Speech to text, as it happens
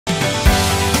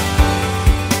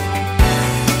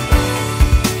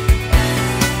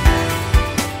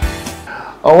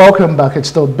Welcome back. It's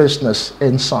still Business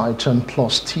Insight and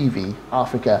Plus TV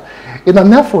Africa. In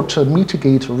an effort to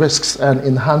mitigate risks and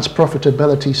enhance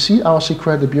profitability, CRC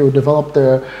Credit Bureau developed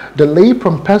the delay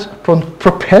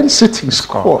propensity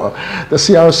score, the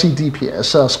CRC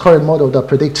DPS, a scoring model that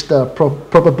predicts the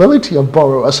probability of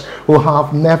borrowers who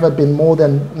have never been more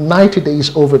than 90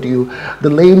 days overdue,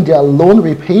 delaying their loan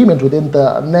repayment within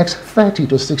the next 30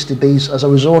 to 60 days as a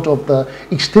result of the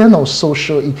external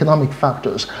socio-economic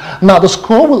factors. Now, the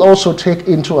score will also take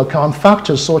into account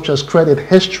factors such as credit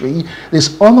history,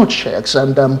 dishonor checks,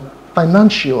 and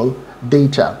financial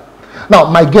data.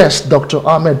 Now, my guest, Dr.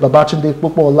 Tunde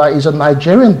Popoola, is a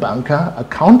Nigerian banker,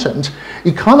 accountant,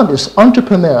 economist,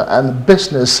 entrepreneur, and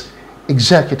business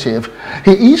executive.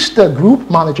 He is the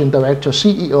Group Managing Director,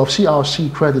 CEO of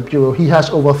CRC Credit Bureau. He has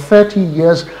over 30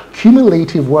 years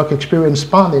cumulative work experience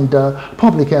spanning the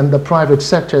public and the private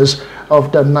sectors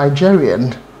of the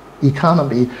Nigerian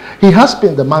economy. He has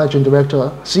been the Managing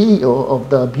Director, CEO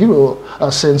of the Bureau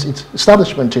since its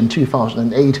establishment in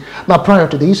 2008. Now, prior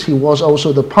to this, he was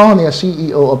also the pioneer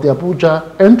CEO of the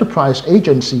Abuja Enterprise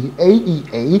Agency,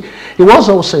 AEA. He was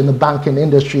also in the banking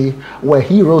industry, where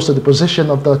he rose to the position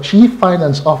of the Chief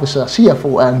Finance Officer,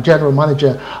 CFO, and General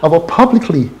Manager of a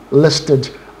publicly listed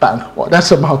bank. Well,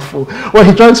 that's a mouthful. Well,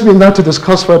 he joins me now to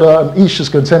discuss further issues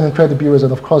concerning credit bureaus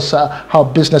and, of course, how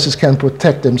businesses can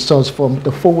protect themselves from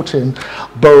defaulting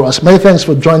borrowers. Many thanks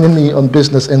for joining me on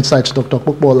Business Insights, Dr.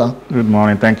 Popoola. Good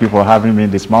morning. Thank you for having me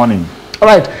this morning. All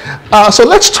right. So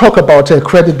let's talk about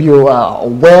credit bureau,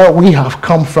 where we have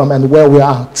come from and where we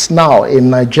are now in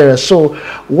Nigeria. So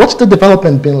what's the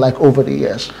development been like over the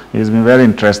years? It's been very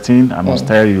interesting, I must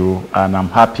tell you, and I'm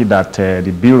happy that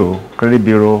the bureau, credit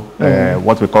bureau,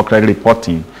 what we call credit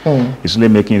reporting, is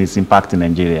really making its impact in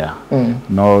Nigeria. You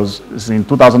know, since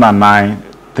 2009,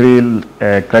 3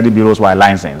 credit bureaus were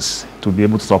licensed to be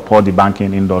able to support the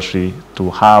banking industry to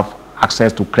have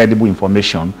access to credible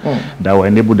information that will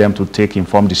enable them to take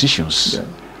informed decisions.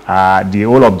 Yeah. The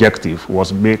whole objective was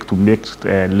to make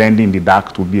lending in the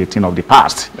dark to be a thing of the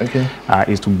past. Okay.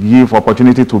 Is to give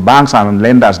opportunity to banks and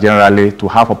lenders generally to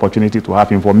have opportunity to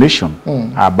have information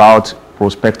about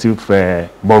prospective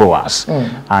borrowers,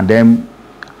 and then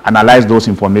analyze those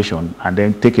information and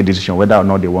then take a decision whether or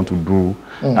not they want to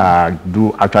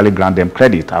actually grant them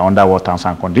credit under what terms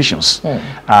and conditions.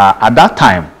 At that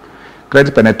time,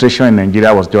 credit penetration in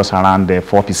Nigeria was just around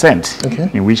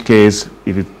 4%, in which case,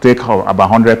 if you take about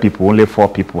 100 people, only 4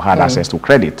 people had access to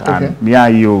credit. And me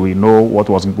and you, we know what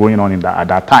was going on at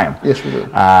that time. Yes, we do.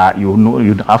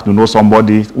 You have to know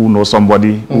somebody who knows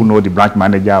somebody who knows the branch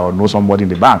manager or know somebody in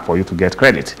the bank for you to get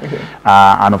credit.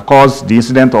 And of course, the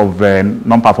incident of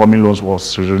non-performing loans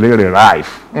was really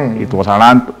rife. It was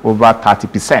around over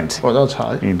 30%. Oh, that's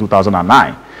high. In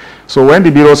 2009. So when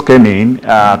the bureaus came in,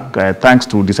 thanks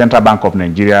to the Central Bank of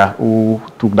Nigeria, who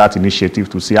took that initiative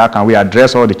to see how can we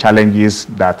address all the challenges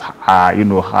that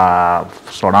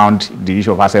surround the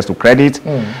issue of access to credit,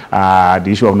 the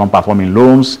issue of non-performing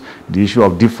loans, the issue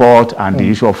of default, and the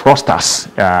issue of fraudsters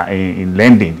in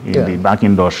lending in the banking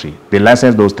industry. They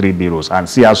licensed those 3 bureaus, and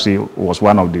CRC was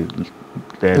one of the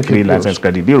 3 licensed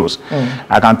credit bureaus.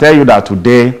 I can tell you that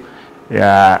today,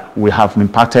 we have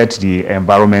impacted the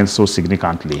environment so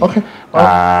significantly.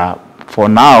 For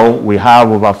now, we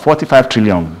have over 45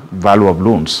 trillion value of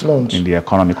loans in the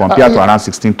economy compared to around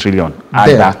 16 trillion at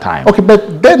that time. Okay,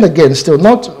 but then again, still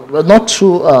not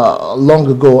too long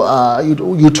ago,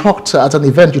 you talked at an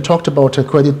event, you talked about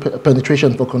credit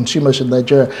penetration for consumers in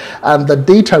Nigeria, and the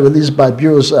data released by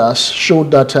bureaus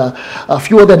showed that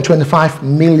fewer than 25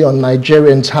 million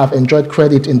Nigerians have enjoyed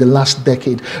credit in the last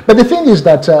decade. But the thing is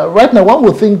that right now, one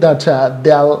would think that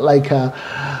there are like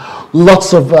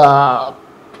lots of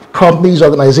companies,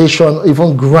 organizations,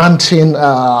 even granting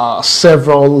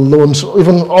several loans,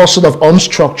 even all sort of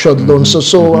unstructured loans.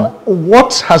 So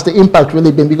what has the impact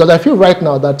really been? Because I feel right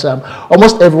now that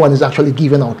almost everyone is actually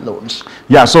giving out loans.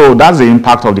 Yeah, so that's the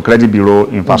impact of the credit bureau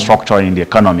infrastructure in the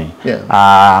economy.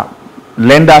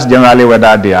 Lenders generally,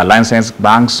 whether they are licensed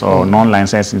banks or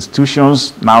non-licensed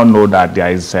institutions, now know that there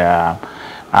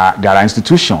are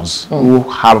institutions who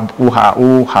have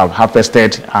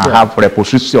harvested and have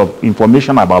repositories of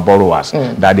information about borrowers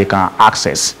that they can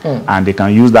access, and they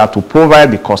can use that to provide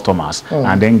the customers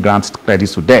and then grant credit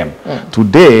to them.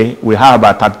 Today, we have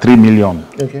about 33 million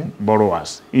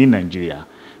borrowers in Nigeria,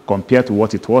 compared to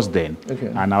what it was then.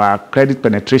 And our credit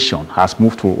penetration has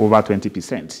moved to over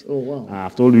 20%. Oh, wow.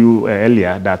 I've told you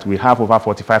earlier that we have over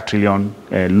 45 trillion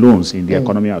loans in the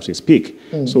economy as we speak.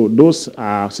 So those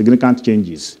are significant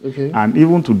changes. And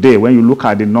even today, when you look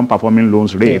at the non-performing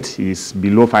loans rate, is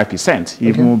below 5%,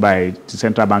 even by the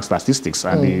central bank statistics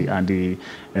and the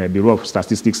Bureau of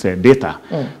Statistics data.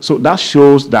 So that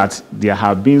shows that there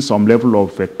have been some level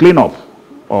of cleanup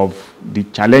of the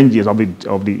challenges of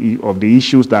the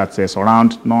issues that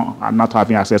surround not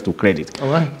having access to credit.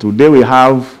 Today we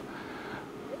have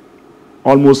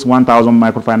almost 1,000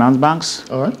 microfinance banks.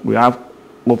 We have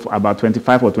about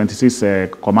 25 or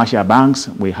 26 commercial banks.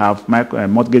 We have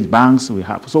mortgage banks. We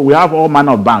have all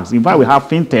manner of banks. In fact, we have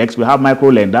fintechs. We have micro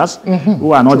lenders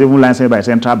who are not even licensed by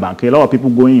central bank. A lot of people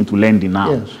going into lending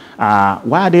now.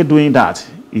 Why are they doing that?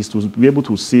 Is to be able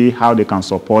to see how they can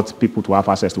support people to have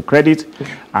access to credit,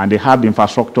 and they have the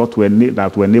infrastructure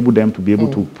that will enable them to be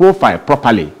able to profile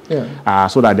properly,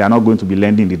 so that they are not going to be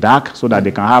lending in the dark, so that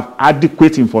they can have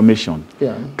adequate information,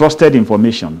 trusted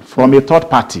information from a third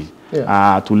party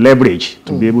to leverage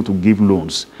to be able to give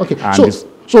loans.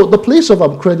 So the place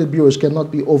of credit bureaus cannot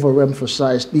be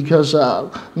overemphasized, because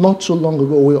not so long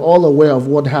ago we're all aware of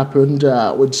what happened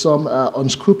with some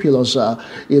unscrupulous,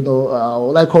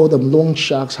 what I call them loan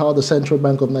sharks, how the Central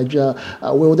Bank of Nigeria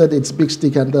wielded its big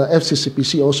stick, and the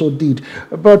FCCPC also did.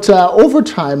 But over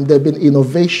time there have been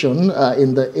innovation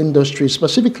in the industry.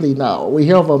 Specifically now we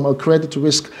have a credit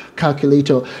risk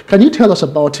calculator. Can you tell us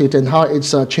about it and how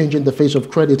it's changing the face of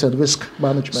credit and risk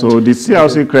management? So the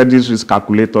CRC Credit Risk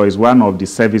Calculator is one of the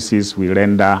services we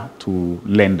render to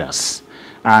lenders,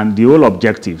 and the whole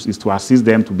objective is to assist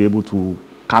them to be able to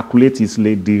calculate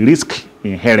easily the risk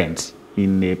inherent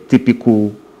in a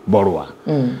typical borrower.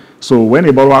 So when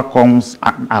a borrower comes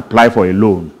and apply for a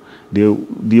loan,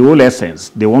 the whole essence,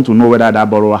 they want to know whether that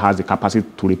borrower has the capacity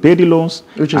to repay the loans,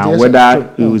 and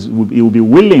whether he will be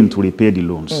willing to repay the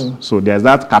loans. So there's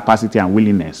that capacity and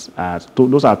willingness.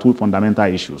 Those are two fundamental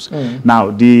issues. Now,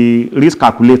 the risk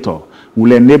calculator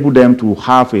will enable them to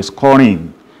have a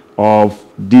scoring of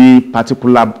the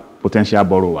particular potential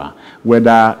borrower,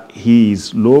 whether he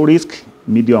is low risk,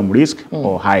 medium risk,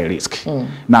 or high risk.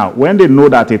 Now, when they know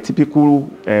that a typical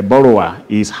borrower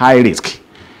is high risk,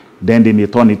 then they may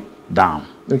turn it down.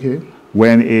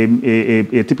 When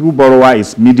a typical borrower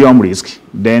is medium risk,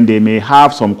 then they may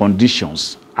have some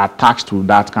conditions attached to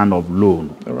that kind of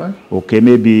loan.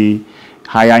 Maybe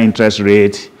higher interest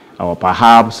rate, or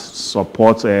perhaps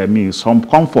support some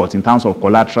comfort in terms of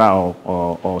collateral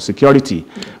or security.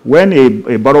 When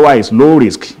a borrower is low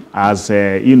risk, as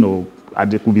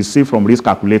they could be seen from risk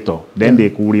calculator, then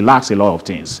they could relax a lot of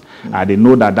things. They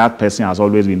know that that person has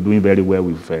always been doing very well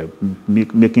with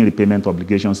making repayment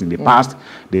obligations in the past.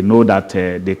 They know that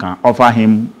they can offer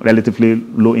him relatively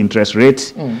low interest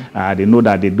rates. They know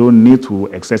that they don't need to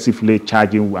excessively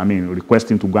charge him, request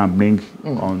him to go and bring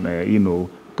on,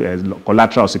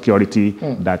 collateral security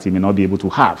that he may not be able to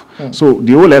have. So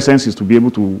the whole essence is to be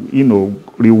able to,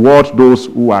 reward those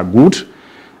who are good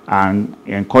and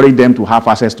encourage them to have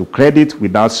access to credit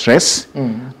without stress,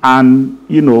 and,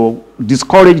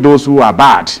 discourage those who are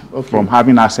bad from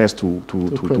having access to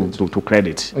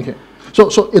credit.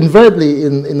 So invariably,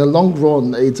 in the long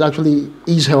run, it's actually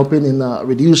is helping in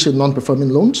reducing non-performing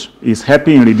loans? It's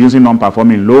helping in reducing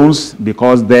non-performing loans,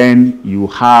 because then you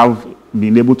have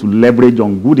been able to leverage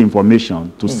on good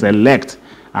information to select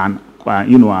and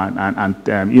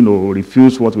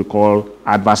refuse what we call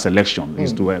adverse selection,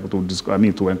 is to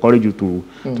encourage you to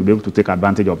be able to take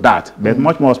advantage of that. But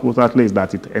much more importantly is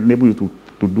that it enables you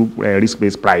to do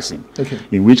risk-based pricing.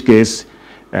 In which case,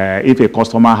 if a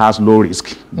customer has low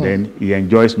risk, then he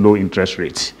enjoys low interest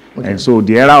rates. And so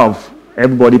the era of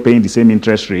everybody paying the same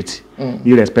interest rate,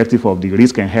 irrespective of the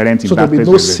risk inherent in that. So there'll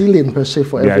be no ceiling per se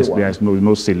for everyone? There's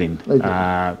no ceiling.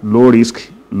 Low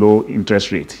risk, low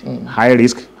interest rate. High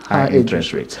risk, high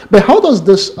interest rate. But how does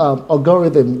this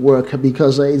algorithm work?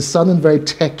 Because it's sounding very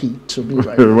techy to me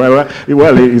right now.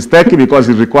 Well, it's techy because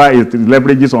it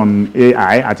leverages on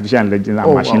AI, artificial intelligence,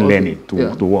 and machine learning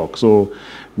to work. So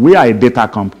we are a data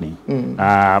company.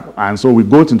 And so we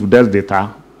go into that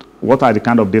data. What are the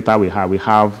kind of data we have? We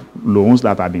have loans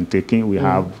that have been taken. We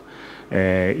have,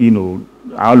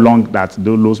 how long that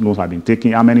those loans have been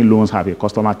taken, how many loans have a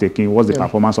customer taken, what's the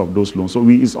performance of those loans. So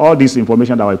it's all this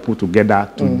information that we put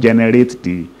together to generate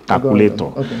the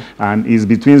calculator. And it's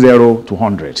between 0 to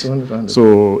 100.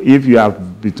 So if you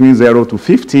have between 0 to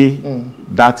 50,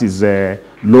 that is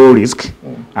low risk.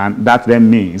 And that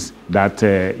then means that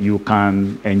you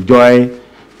can enjoy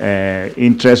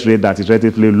interest rate that is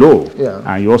relatively low,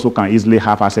 and you also can easily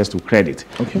have access to credit.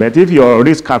 But if your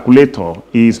risk calculator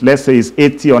is, let's say, is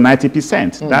 80 or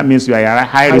 90%, that means you are a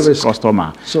high risk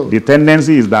customer. So the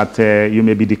tendency is that you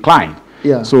may be declined.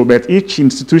 So, but each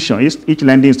institution, each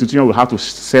lending institution will have to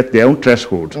set their own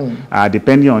threshold,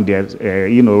 depending on their,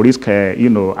 risk,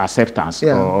 acceptance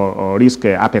or risk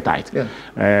appetite.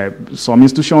 Some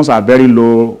institutions are very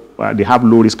low; they have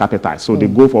low risk appetite, so they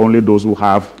go for only those who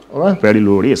have very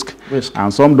low risk.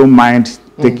 And some don't mind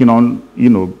taking on,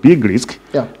 big risk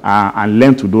and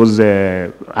lend to those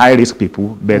high risk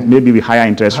people, but maybe with higher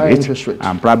interest rate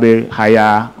and probably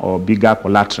higher or bigger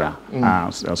collateral,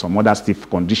 some other stiff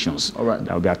conditions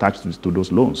that will be attached to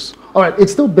those loans. All right,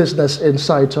 it's still Business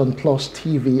Insight on Plus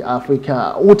TV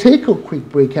Africa. We'll take a quick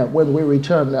break. When we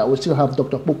return, we still have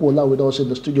Dr. Popoola with us in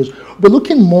the studios. We're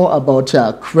looking more about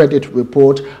credit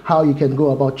report, how you can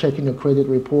go about checking your credit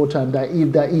report, and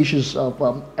if there are issues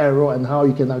of error and how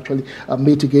you can actually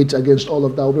mitigate against all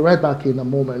of that. We'll be right back in a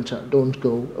moment. Don't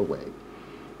go away.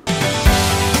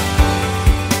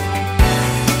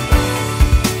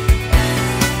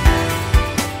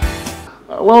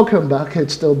 Welcome back.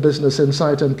 It's still Business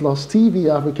Insight and Plus TV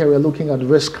Africa. We're looking at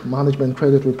risk management,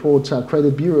 credit reports,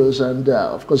 credit bureaus, and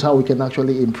of course how we can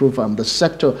actually improve the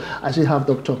sector. I still have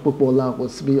Dr. Popoola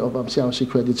with me of CRC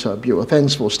Credit Bureau.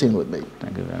 Thanks for staying with me.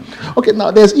 Thank you very much. Okay, now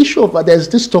there's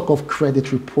this talk of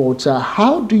credit reports.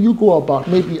 How do you go about,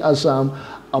 maybe as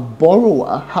a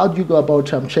borrower, how do you go about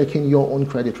checking your own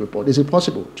credit report? Is it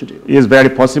possible to do? It's very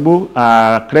possible.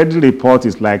 Credit report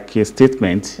is like a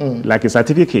statement, like a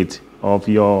certificate of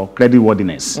your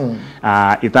creditworthiness.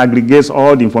 It aggregates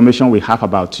all the information we have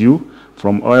about you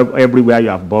from everywhere you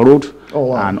have borrowed,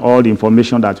 and all the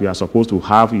information that we are supposed to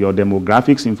have, your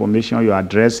demographics information, your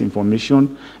address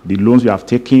information, the loans you have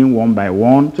taken one by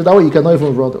one. So that way you cannot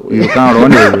even run away. You can't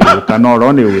run away. You cannot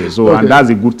run away. So, and that's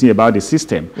the good thing about the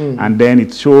system. And then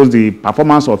it shows the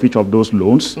performance of each of those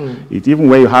loans. Even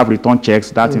when you have return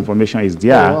checks, that information is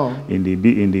there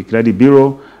in the credit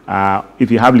bureau.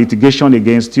 If you have litigation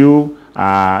against you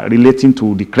relating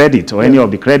to the credit or any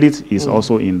of the credit is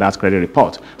also in that credit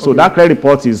report. So that credit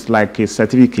report is like a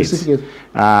certificate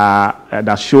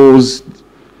that shows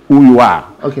who you are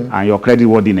and your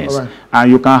creditworthiness. And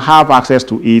you can have access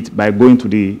to it by going to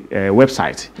the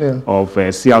website of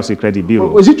CRC Credit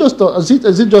Bureau. Is it just a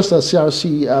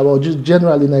CRC or just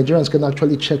generally Nigerians can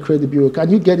actually check credit bureau? Can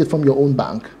you get it from your own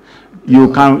bank?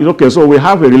 You can, so we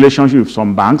have a relationship with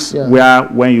some banks where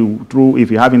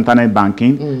if you have internet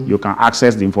banking, you can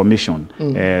access the information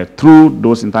through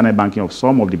those internet banking of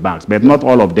some of the banks, but not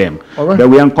all of them. But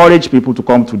we encourage people to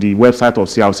come to the website of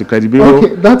CRC Credit Bureau.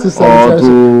 Okay, that is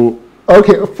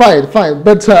fine.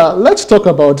 But let's talk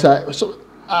about,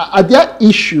 are there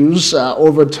issues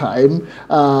over time,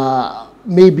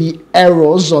 maybe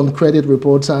errors on credit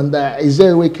reports, and is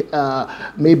there a way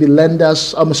maybe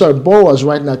borrowers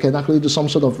right now can actually do some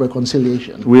sort of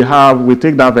reconciliation? We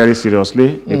take that very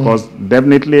seriously because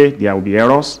definitely there will be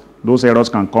errors. Those errors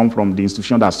can come from the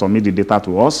institution that submit the data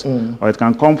to us, or it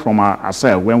can come from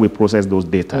ourselves when we process those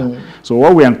data. So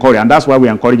what we encourage, and that's why we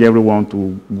encourage everyone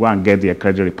to go and get their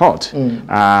credit report. And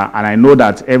I know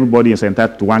that everybody is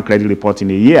entitled to one credit report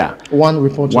in a year. One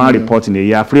report in a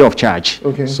year, free of charge.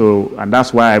 So, and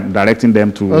that's why I'm directing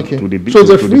them to the So it's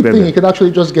a free thing, you can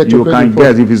actually just get your credit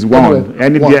report. You can get, if it's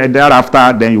one.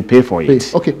 Thereafter, then you pay for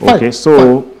it. Okay,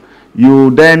 so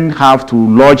you then have to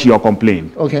lodge your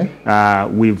complaint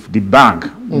with the bank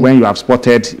when you have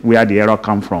spotted where the error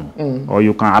come from. Or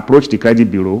you can approach the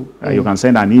credit bureau, you can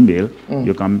send an email,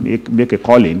 you can make a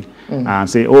call in and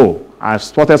say, oh, I've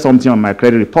spotted something on my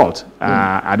credit report.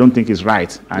 I don't think it's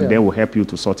right, and they will help you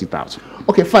to sort it out.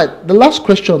 Okay, fine. The last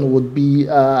question would be,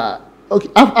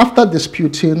 after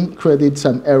disputing credits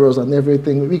and errors and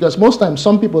everything, because most times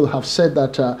some people have said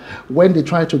that when they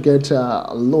try to get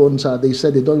loans, they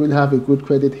said they don't really have a good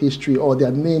credit history, or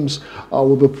their names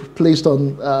will be placed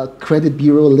on credit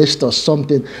bureau list or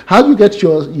something. How do you get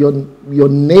your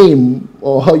name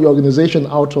or your organization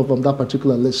out of that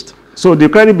particular list? So the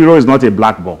credit bureau is not a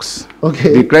black box.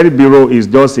 The credit bureau is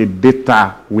just a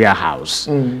data warehouse.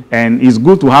 And it's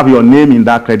good to have your name in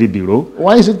that credit bureau.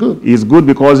 Why is it good? It's good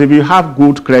because if you have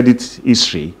good credit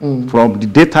history from the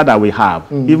data that we have,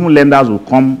 even lenders will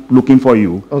come looking for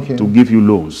you to give you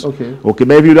loans. But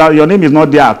if your name is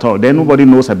not there at all, then nobody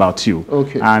knows about you.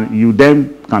 And you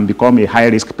then can become a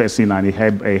high-risk person and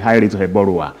a high-risk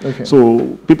borrower. Okay.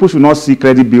 So people should not see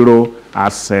credit bureau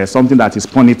as something that is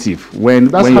punitive when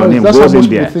your name goes in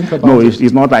there. No,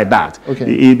 it's not like that.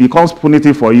 Okay. It becomes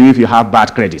punitive for you if you have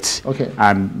bad credit. Okay.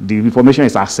 And the information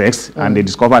is accessed, and they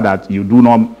discover that you do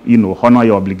not, honor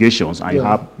your obligations, and you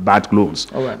have bad loans.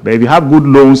 All right. But if you have good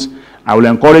loans, I will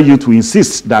encourage you to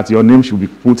insist that your name should be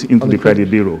put into the credit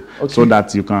bureau, so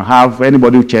that you can have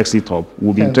anybody who checks it up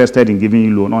will be interested in giving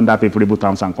you loan under favorable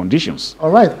terms and conditions. All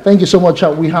right. Thank you so much.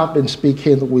 We have been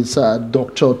speaking with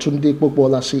Dr. Tunde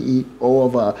Popoola, CEO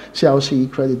of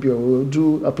CRC Credit Bureau. We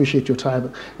do appreciate your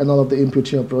time and all of the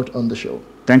input you have brought on the show.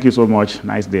 Thank you so much.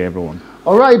 Nice day, everyone.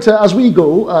 All right, as we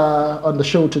go on the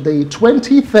show today,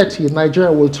 2030,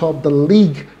 Nigeria will top the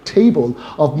league table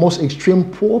of most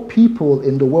extreme poor people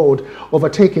in the world,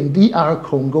 overtaking DR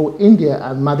Congo, India,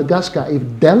 and Madagascar if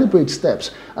deliberate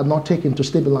steps are not taken to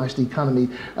stabilize the economy.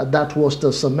 That was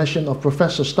the submission of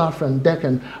Professor Stafford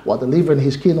Decken while delivering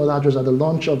his keynote address at the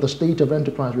launch of the State of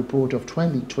Enterprise Report of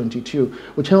 2022,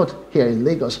 which held here in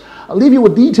Lagos. I'll leave you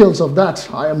with details of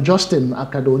that. I am Justin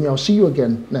Akadoni. I'll see you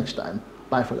again next time.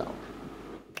 Bye for now.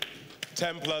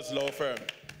 Templars Law Firm.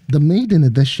 The maiden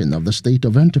edition of the State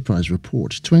of Enterprise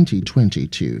Report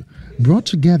 2022 brought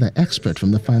together experts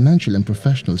from the financial and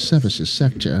professional services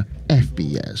sector,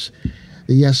 FBS.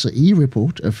 The SAE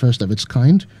report, a first of its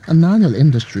kind, an annual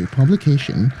industry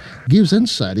publication, gives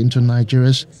insight into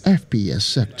Nigeria's FBS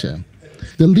sector.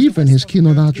 Delivering his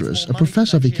keynote address, a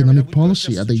professor of economic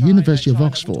policy at the University of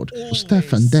Oxford,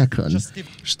 Stafford Decken,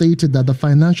 stated that the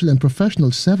financial and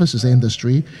professional services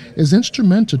industry is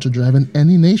instrumental to driving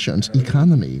any nation's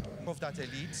economy.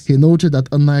 He noted that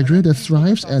a Nigeria that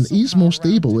thrives and is more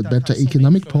stable with better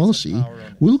economic policy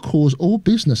will cause all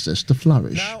businesses to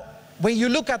flourish. Now, when you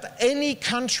look at any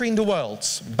country in the world,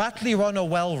 badly run or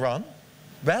well run,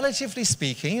 relatively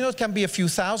speaking, it can be a few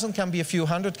thousand, can be a few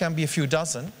hundred, can be a few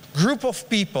dozen, group of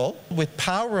people with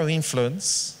power or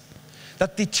influence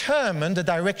that determine the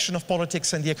direction of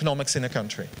politics and the economics in a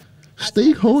country.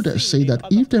 Stakeholders say that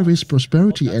if there is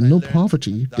prosperity and no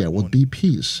poverty, there would be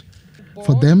peace.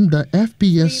 For them, the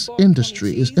FBS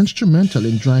industry is instrumental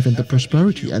in driving the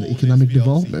prosperity and economic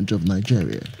development of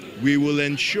Nigeria. We will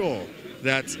ensure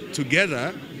that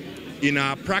together, in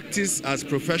our practice as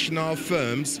professional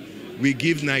firms, we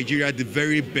give Nigeria the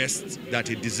very best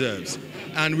that it deserves.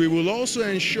 And we will also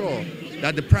ensure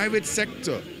that the private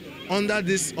sector under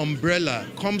this umbrella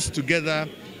comes together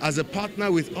as a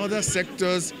partner with other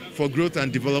sectors for growth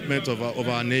and development of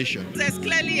our nation. There's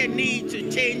clearly a need to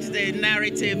change the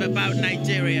narrative about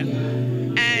Nigeria,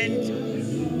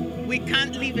 and we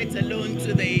can't leave it alone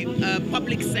to the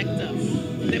public sector.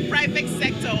 The private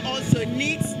sector also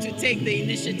needs to take the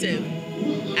initiative,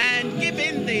 and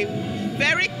given the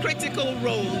very critical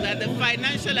role that the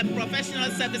financial and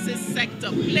professional services sector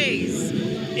plays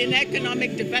in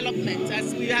economic development,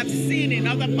 as we have seen in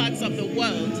other parts of the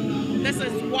world. This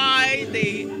is why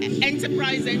the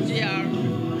Enterprise NGR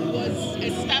was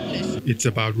established. It's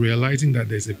about realizing that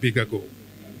there's a bigger goal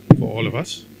for all of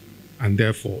us, and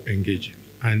therefore engaging.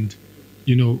 And,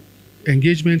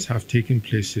 engagements have taken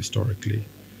place historically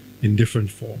in different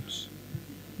forms.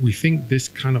 We think this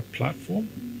kind of platform,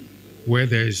 where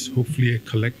there's hopefully a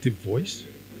collective voice,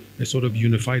 a sort of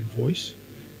unified voice,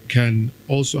 can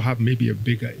also have maybe a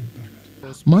bigger impact.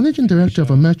 Managing Director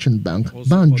of a merchant bank,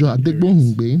 Banjo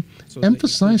Adegbohungbe,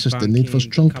 emphasizes the need for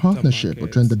strong partnership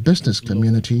between the business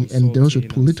community and those with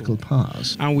political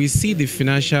powers. And we see the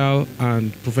financial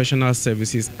and professional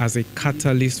services as a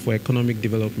catalyst for economic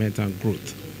development and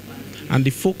growth. And the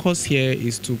focus here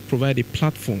is to provide a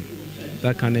platform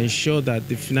that can ensure that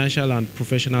the financial and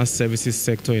professional services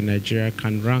sector in Nigeria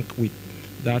can rank with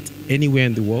that anywhere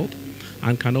in the world,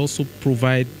 and can also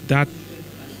provide that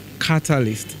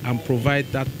catalyst and provide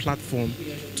that platform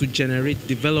to generate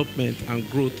development and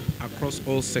growth across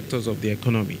all sectors of the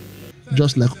economy.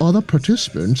 Just like other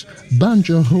participants,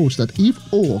 Banjo holds that if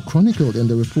all chronicled in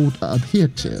the report are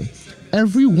adhered to,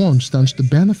 everyone stands to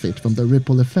benefit from the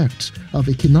ripple effects of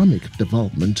economic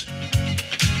development.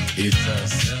 It's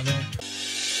a